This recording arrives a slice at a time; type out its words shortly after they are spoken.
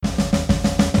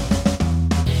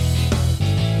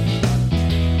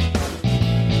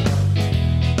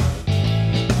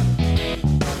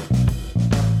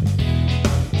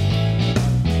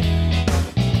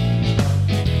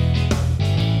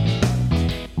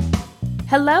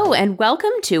Hello and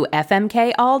welcome to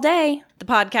FMK All Day, The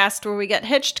podcast where we get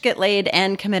hitched, get laid,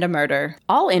 and commit a murder.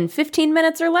 all in 15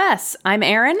 minutes or less. I'm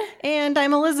Erin. And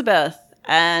I'm Elizabeth.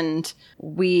 And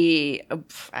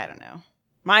I don't know.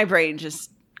 My brain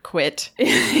just quit.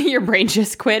 Your brain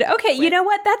just quit. Okay, you know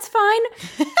what? That's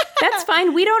fine. That's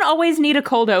fine. We don't always need a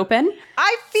cold open.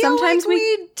 I feel Sometimes like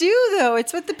we do, though.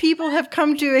 It's what the people have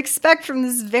come to expect from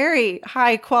this very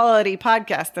high quality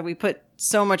podcast that we put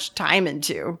so much time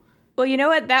into. Well, you know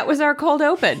what? That was our cold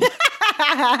open.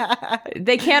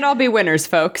 They can't all be winners,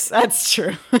 folks. That's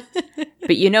true.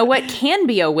 But you know what can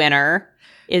be a winner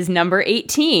is number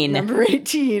 18. Number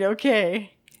 18,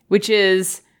 okay. Which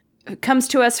comes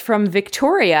to us from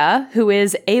Victoria, who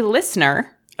is a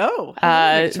listener. Oh,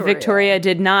 hello, Victoria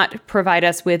did not provide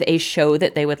us with a show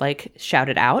that they would like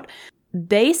shouted out.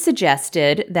 They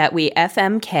suggested that we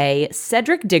FMK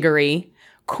Cedric Diggory,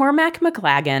 Cormac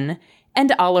McLagan,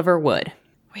 and Oliver Wood.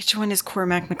 Which one is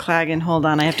Cormac McLagan? Hold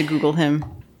on, I have to Google him.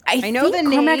 I know the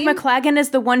Cormac name. McLagan is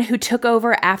the one who took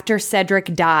over after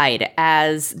Cedric died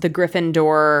as the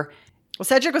Gryffindor Well,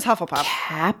 Cedric was Hufflepuff.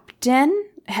 captain,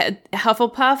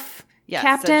 Hufflepuff Yes,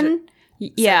 captain.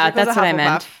 Yeah, Cedric was that's a what I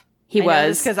meant. Hufflepuff. He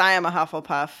was. because I am a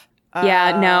Hufflepuff.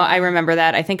 Yeah, no, I remember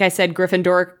that. I think I said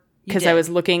Gryffindor because I did. was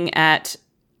looking at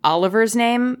Oliver's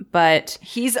name, but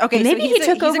He's okay. Maybe so he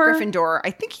took he's over- a Gryffindor.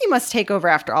 I think he must take over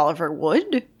after Oliver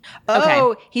Wood.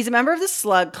 Oh, he's a member of the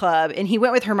Slug Club, and he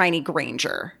went with Hermione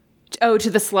Granger. to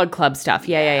the Slug Club stuff.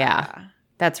 Yeah.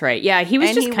 That's right. Yeah, he was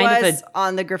And just he kind was of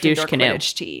on the Gryffindor douche canoe.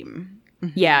 Quidditch team.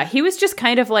 yeah, he was just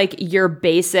kind of like your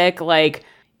basic like,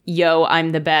 yo,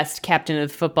 I'm the best captain of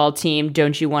the football team.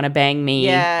 Don't you want to bang me?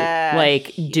 Yeah, like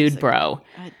he dude, was bro.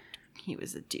 He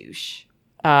was a douche.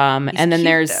 And then Cute,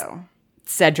 there's though.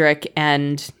 Cedric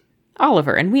and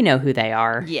Oliver, and we know who they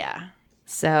are. Yeah,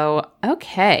 So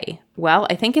okay, well,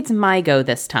 I think it's my go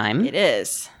this time. it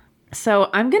is. So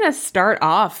I'm going to start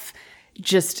off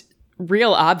just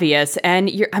real obvious, and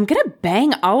I'm going to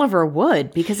bang Oliver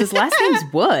Wood because his last name's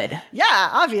Wood. Yeah,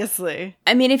 obviously.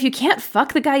 I mean, if you can't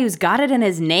fuck the guy who's got it in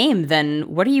his name, then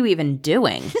what are you even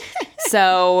doing?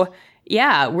 So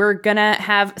yeah, we're going to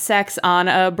have sex on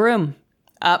a broom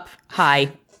up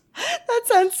high. That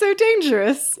sounds so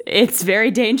dangerous. It's very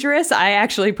dangerous. I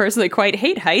actually personally quite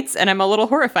hate heights, and I'm a little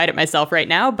horrified at myself right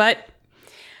now, but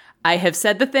I have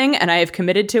said the thing and I have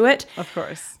committed to it. Of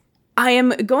course. I am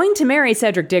going to marry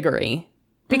Cedric Diggory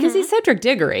because he's Cedric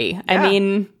Diggory. Yeah. I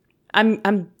mean,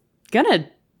 I'm gonna,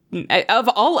 of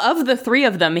all of the three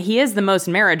of them, he is the most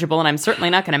marriageable, and I'm certainly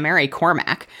not going to marry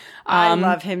Cormac. I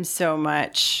love him so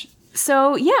much.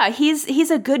 So yeah, he's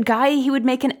a good guy. He would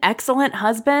make an excellent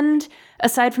husband,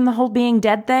 aside from the whole being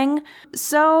dead thing.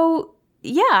 So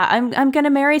yeah, I'm going to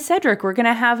marry Cedric. We're going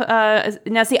to have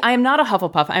now see, I am not a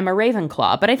Hufflepuff. I'm a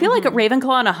Ravenclaw, but I feel like a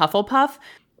Ravenclaw and a Hufflepuff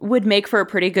would make for a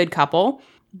pretty good couple,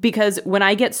 because when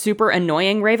I get super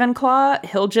annoying Ravenclaw,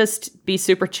 he'll just be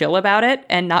super chill about it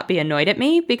and not be annoyed at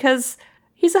me because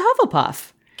he's a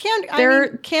Hufflepuff.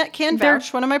 Can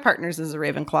vouch. One of my partners is a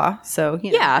Ravenclaw, so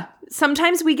you know. Yeah,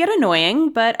 sometimes we get annoying,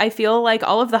 but I feel like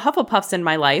all of the Hufflepuffs in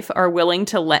my life are willing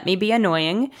to let me be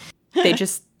annoying. They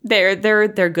just they're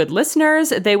good listeners.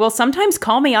 They will sometimes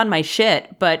call me on my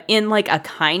shit, but in like a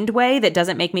kind way that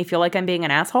doesn't make me feel like I'm being an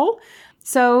asshole.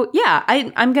 So yeah,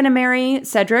 I'm gonna marry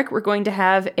Cedric. We're going to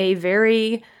have a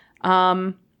very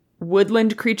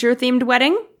woodland creature themed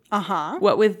wedding.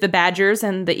 What with the badgers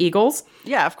and the eagles.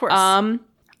 Yeah, of course.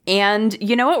 And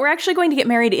you know what? We're actually going to get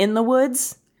married in the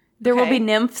woods. There will be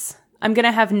nymphs. I'm going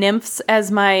to have nymphs as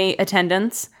my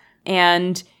attendants,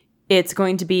 and it's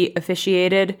going to be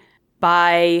officiated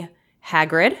by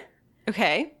Hagrid.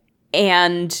 Okay.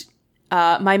 And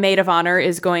my maid of honor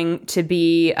is going to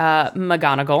be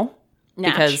McGonagall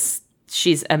because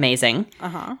she's amazing.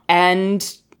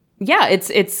 And yeah,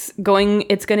 it's going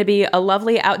to be a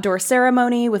lovely outdoor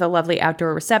ceremony with a lovely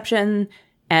outdoor reception.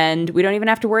 And we don't even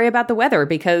have to worry about the weather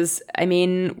because, I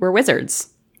mean, we're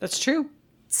wizards. That's true.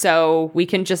 So we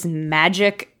can just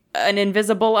magic an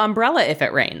invisible umbrella if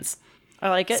it rains. I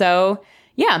like it. So,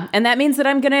 yeah. And that means that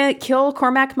I'm going to kill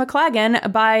Cormac McLagan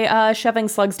by shoving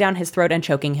slugs down his throat and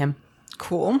choking him.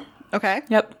 Cool. Okay.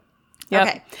 Yep.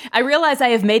 Okay. I realize I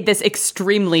have made this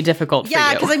extremely difficult for you.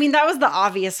 Yeah, because I mean that was the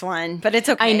obvious one, but it's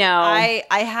okay. I know. I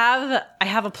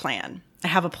have a plan.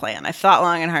 I've thought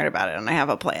long and hard about it, and I have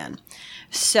a plan.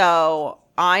 So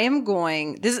I am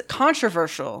going. This is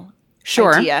controversial.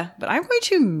 Sure. Idea, but I'm going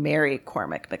to marry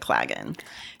Cormac McLagan.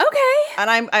 Okay.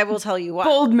 And I will tell you why.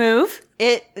 Bold move.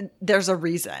 There's a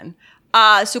reason.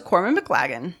 So Cormac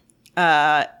McLagan,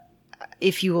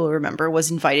 if you will remember,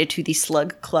 was invited to the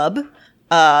Slug Club in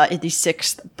the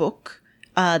 6th book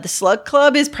The Slug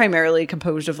Club is primarily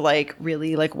composed of like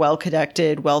really like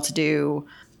well-connected, well-to-do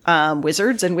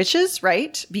wizards and witches,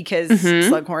 right? Because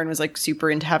Slughorn was like super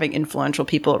into having influential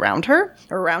people around her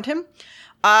or around him.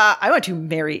 I want to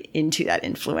marry into that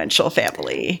influential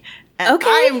family. And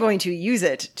I am going to use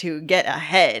it to get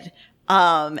ahead.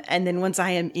 And then once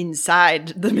I am inside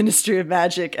the Ministry of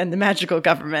Magic and the magical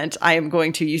government, I am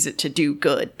going to use it to do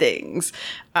good things.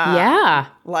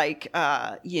 Like,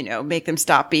 make them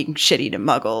stop being shitty to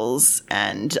muggles.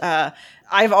 And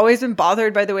I've always been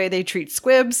bothered by the way they treat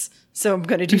squibs. So I'm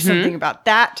going to do something about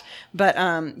that. But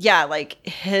I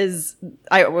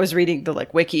was reading the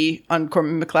like wiki on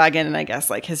Cormac McLagan, and I guess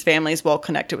like his family is well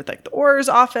connected with like the Auror's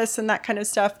office and that kind of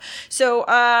stuff. So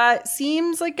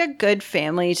seems like a good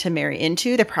family to marry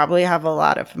into. They probably have a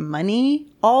lot of money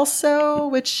also,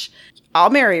 which I'll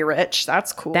marry rich.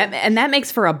 That's cool. That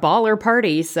makes for a baller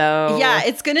party. So yeah,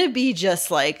 it's going to be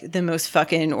just like the most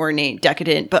fucking ornate,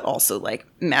 decadent, but also like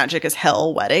magic as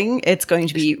hell wedding. It's going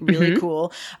to be really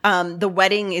cool. The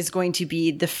wedding is going to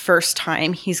be the first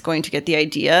time he's going to get the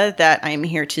idea that I'm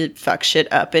here to fuck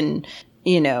shit up and,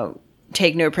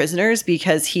 take no prisoners,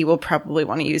 because he will probably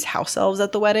want to use house elves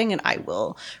at the wedding and I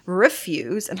will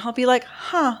refuse. And I'll be like,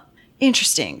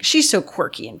 interesting. She's so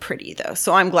quirky and pretty, though.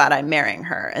 So I'm glad I'm marrying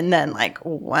her. And then, like,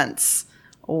 once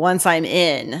I'm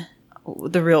in,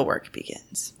 the real work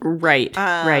begins. Right.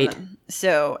 Right.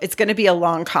 So it's going to be a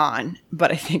long con,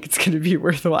 but I think it's going to be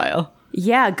worthwhile.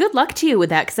 Yeah. Good luck to you with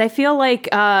that. Because I feel like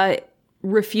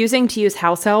refusing to use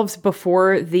house elves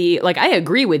before I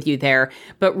agree with you there,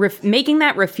 but making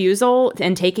that refusal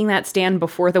and taking that stand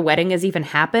before the wedding has even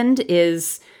happened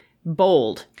is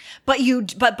bold. But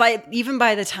even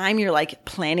by the time you're like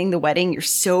planning the wedding, you're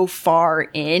so far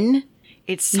in,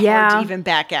 it's hard to even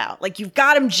back out. Like you've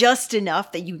got them just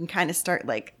enough that you can kind of start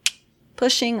like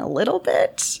pushing a little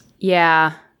bit.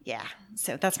 Yeah. Yeah.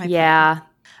 So that's my plan. Yeah,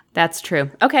 that's true.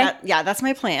 Okay. That's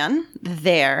my plan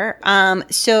there.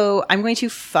 So I'm going to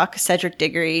fuck Cedric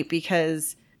Diggory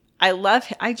because I love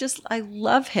him. I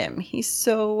love him. He's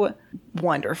so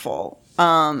wonderful.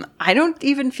 I don't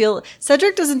even feel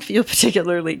Cedric doesn't feel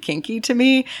particularly kinky to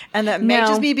me, and that may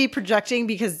just be projecting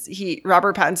because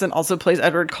Robert Pattinson also plays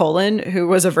Edward Cullen, who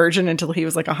was a virgin until he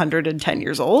was like 110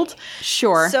 years old.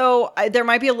 Sure. So there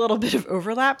might be a little bit of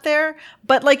overlap there,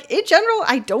 but like in general,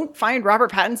 I don't find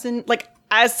Robert Pattinson like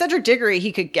as Cedric Diggory.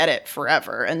 He could get it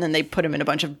forever, and then they put him in a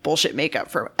bunch of bullshit makeup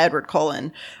for Edward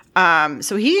Cullen.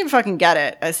 So he can fucking get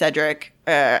it as Cedric.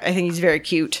 I think he's very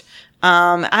cute.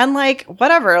 And like,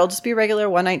 whatever, it'll just be a regular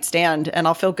one night stand and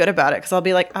I'll feel good about it. Cause I'll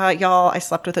be like, y'all, I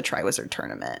slept with a Triwizard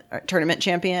tournament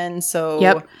champion.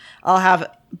 So I'll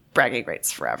have bragging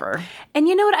rights forever. And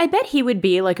you know what? I bet he would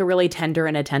be like a really tender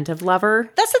and attentive lover.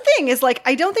 That's the thing is like,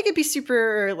 I don't think it'd be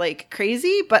super like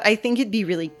crazy, but I think it'd be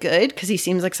really good. Cause he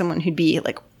seems like someone who'd be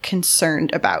like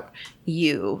concerned about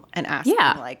you and asking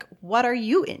like, what are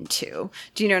you into?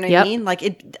 Do you know what I mean? Like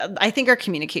I think our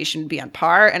communication would be on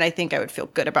par, and I think I would feel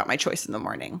good about my choice in the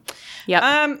morning. Yep.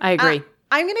 I agree.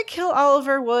 I'm going to kill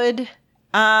Oliver Wood.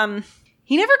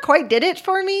 He never quite did it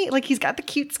for me. Like he's got the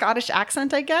cute Scottish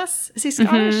accent, I guess. Is he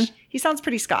Scottish? He sounds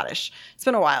pretty Scottish. It's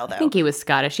been a while though. I think he was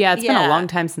Scottish. Yeah. It's been a long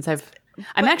time since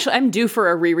I'm due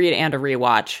for a reread and a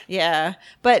rewatch. Yeah.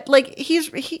 But like he's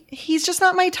just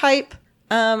not my type.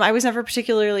 I was never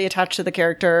particularly attached to the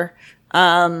character.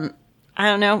 I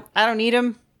don't know. I don't need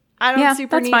him. I don't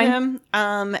super need him.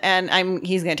 And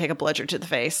he's going to take a bludger to the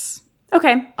face.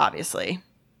 Okay. Obviously.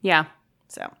 Yeah.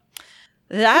 So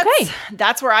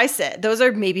that's where I sit. Those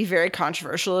are maybe very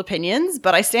controversial opinions,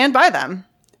 but I stand by them.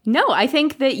 No, I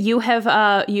think that you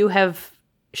have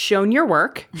shown your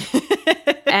work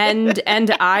and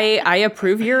I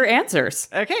approve your answers.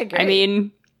 Okay, great. I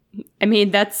mean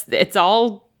it's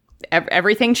all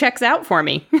everything checks out for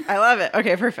me. I love it.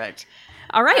 Okay, perfect.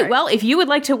 All right. Well, if you would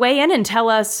like to weigh in and tell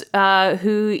us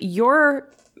who your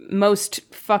most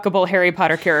fuckable Harry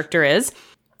Potter character is,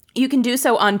 you can do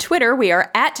so on Twitter. We are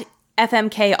at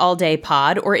FMK All Day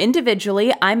Pod, or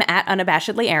individually, I'm at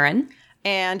Unabashedly Aaron.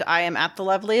 And I am at The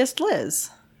Loveliest Liz.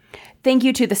 Thank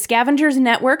you to the Scavengers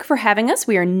Network for having us.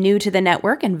 We are new to the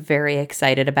network and very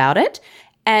excited about it.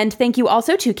 And thank you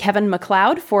also to Kevin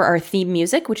MacLeod for our theme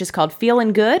music, which is called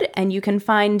Feelin' Good, and you can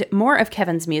find more of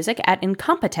Kevin's music at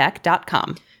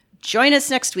Incompetech.com. Join us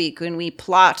next week when we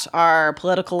plot our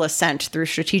political ascent through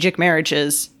strategic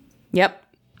marriages. Yep.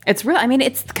 It's real. I mean,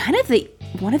 it's kind of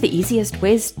one of the easiest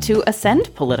ways to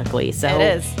ascend politically. So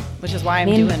it is, which is why I'm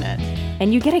doing it.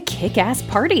 And you get a kick-ass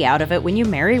party out of it when you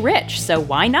marry rich, so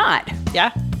why not?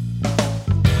 Yeah.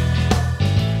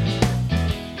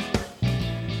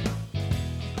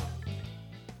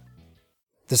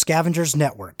 The Scavengers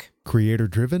Network.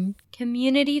 Creator-driven.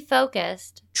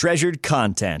 Community-focused. Treasured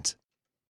content.